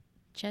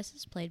Chess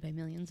is played by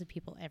millions of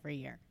people every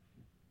year.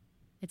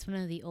 It's one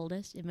of the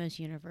oldest and most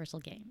universal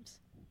games.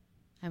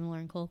 I'm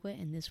Lauren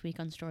Colquitt, and this week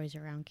on Stories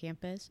Around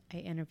Campus, I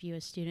interview a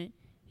student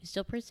who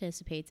still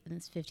participates in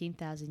this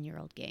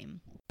 15,000-year-old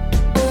game.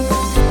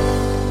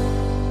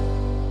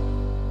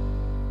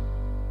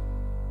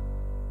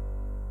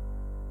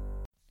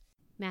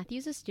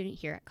 Matthew's a student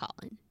here at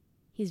Collin.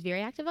 He's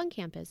very active on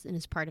campus and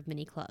is part of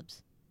many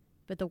clubs.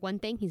 But the one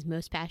thing he's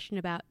most passionate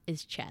about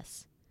is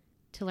chess.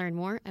 To learn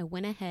more, I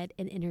went ahead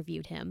and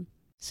interviewed him.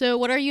 So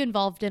what are you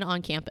involved in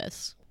on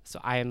campus? So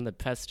I am the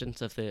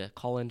president of the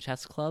Collin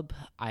Chess Club.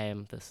 I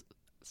am the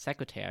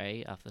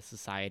secretary of the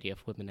Society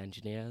of Women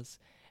Engineers,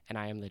 and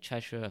I am the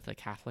treasurer of the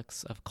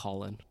Catholics of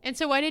Collin. And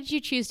so why did you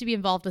choose to be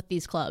involved with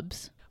these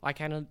clubs? I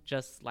kind of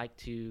just like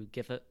to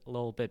give a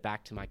little bit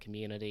back to my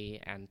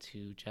community and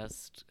to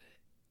just...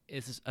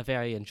 It's a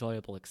very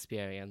enjoyable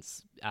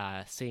experience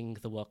seeing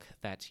the work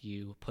that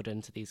you put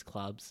into these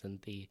clubs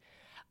and the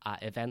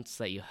events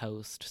that you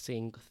host,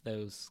 seeing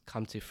those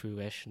come to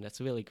fruition. It's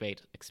a really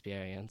great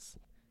experience.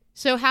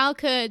 So how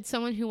could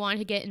someone who wanted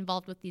to get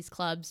involved with these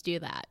clubs do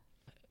that?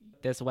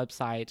 There's a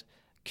website,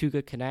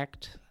 Cougar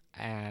Connect,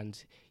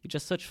 and you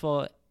just search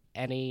for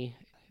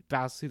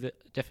browse through the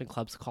different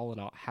clubs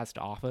Collin has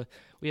to offer.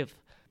 We have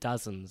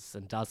dozens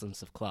and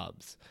dozens of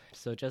clubs.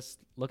 So just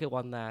look at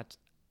one that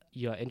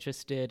you're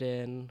interested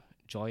in,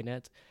 join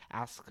it,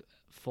 ask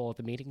for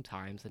the meeting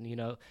times. And,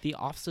 the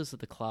officers of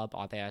the club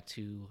are there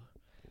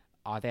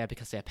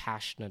because they're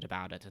passionate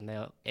about it, and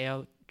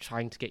they're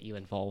trying to get you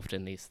involved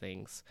in these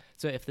things.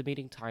 So if the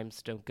meeting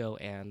times don't go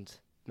and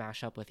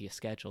mash up with your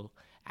schedule,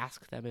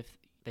 ask them if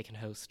they can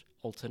host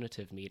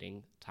alternative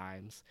meeting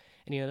times.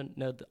 And,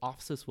 the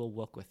officers will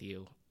work with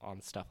you on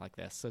stuff like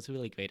this. So it's a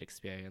really great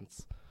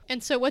experience.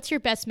 And so what's your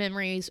best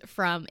memories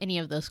from any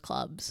of those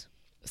clubs?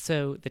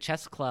 So the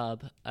chess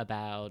club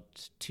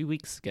about 2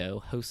 weeks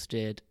ago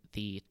hosted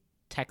the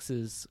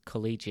Texas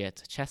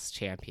Collegiate Chess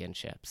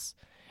Championships.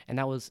 And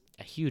that was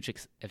a huge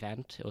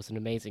event. It was an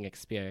amazing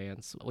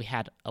experience. We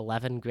had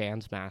 11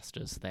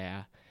 grandmasters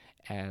there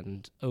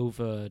and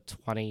over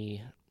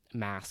 20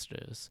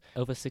 masters,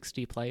 over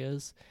 60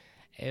 players.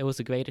 It was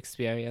a great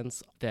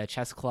experience. The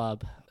chess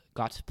club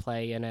got to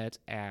play in it,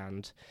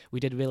 and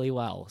we did really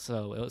well.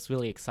 So it was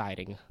really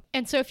exciting.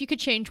 And so if you could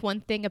change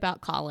one thing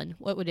about Collin,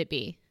 what would it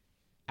be?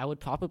 I would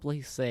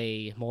probably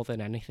say, more than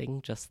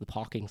anything, just the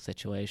parking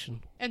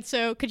situation. And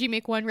so could you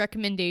make one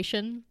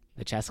recommendation?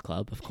 The chess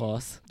club, of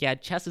course. Yeah,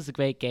 chess is a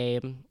great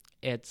game.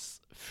 It's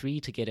free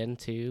to get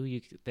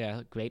into. There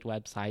are great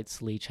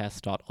websites,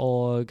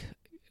 leechess.org,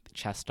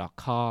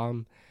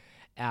 chess.com.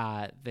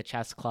 The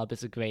chess club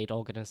is a great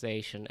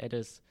organization. It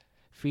is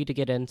free to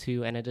get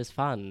into, and it is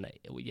fun.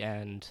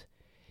 And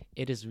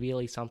it is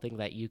really something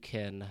that you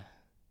can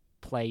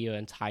play your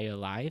entire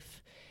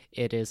life.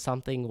 It is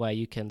something where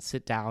you can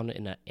sit down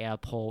in an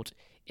airport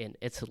in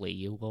Italy.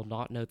 You will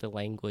not know the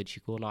language.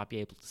 You will not be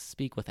able to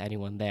speak with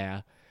anyone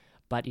there.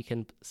 But you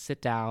can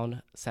sit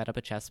down, set up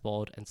a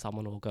chessboard, and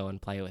someone will go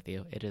and play with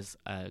you. It is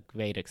a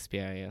great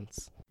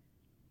experience.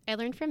 I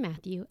learned from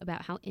Matthew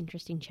about how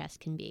interesting chess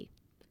can be.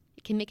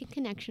 It can make a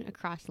connection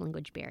across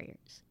language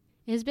barriers.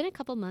 It has been a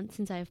couple months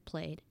since I have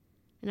played,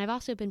 and I've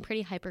also been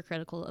pretty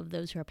hypercritical of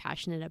those who are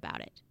passionate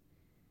about it.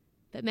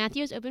 But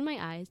Matthew has opened my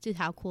eyes to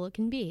how cool it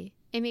can be,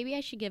 and maybe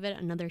I should give it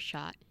another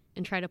shot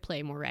and try to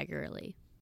play more regularly.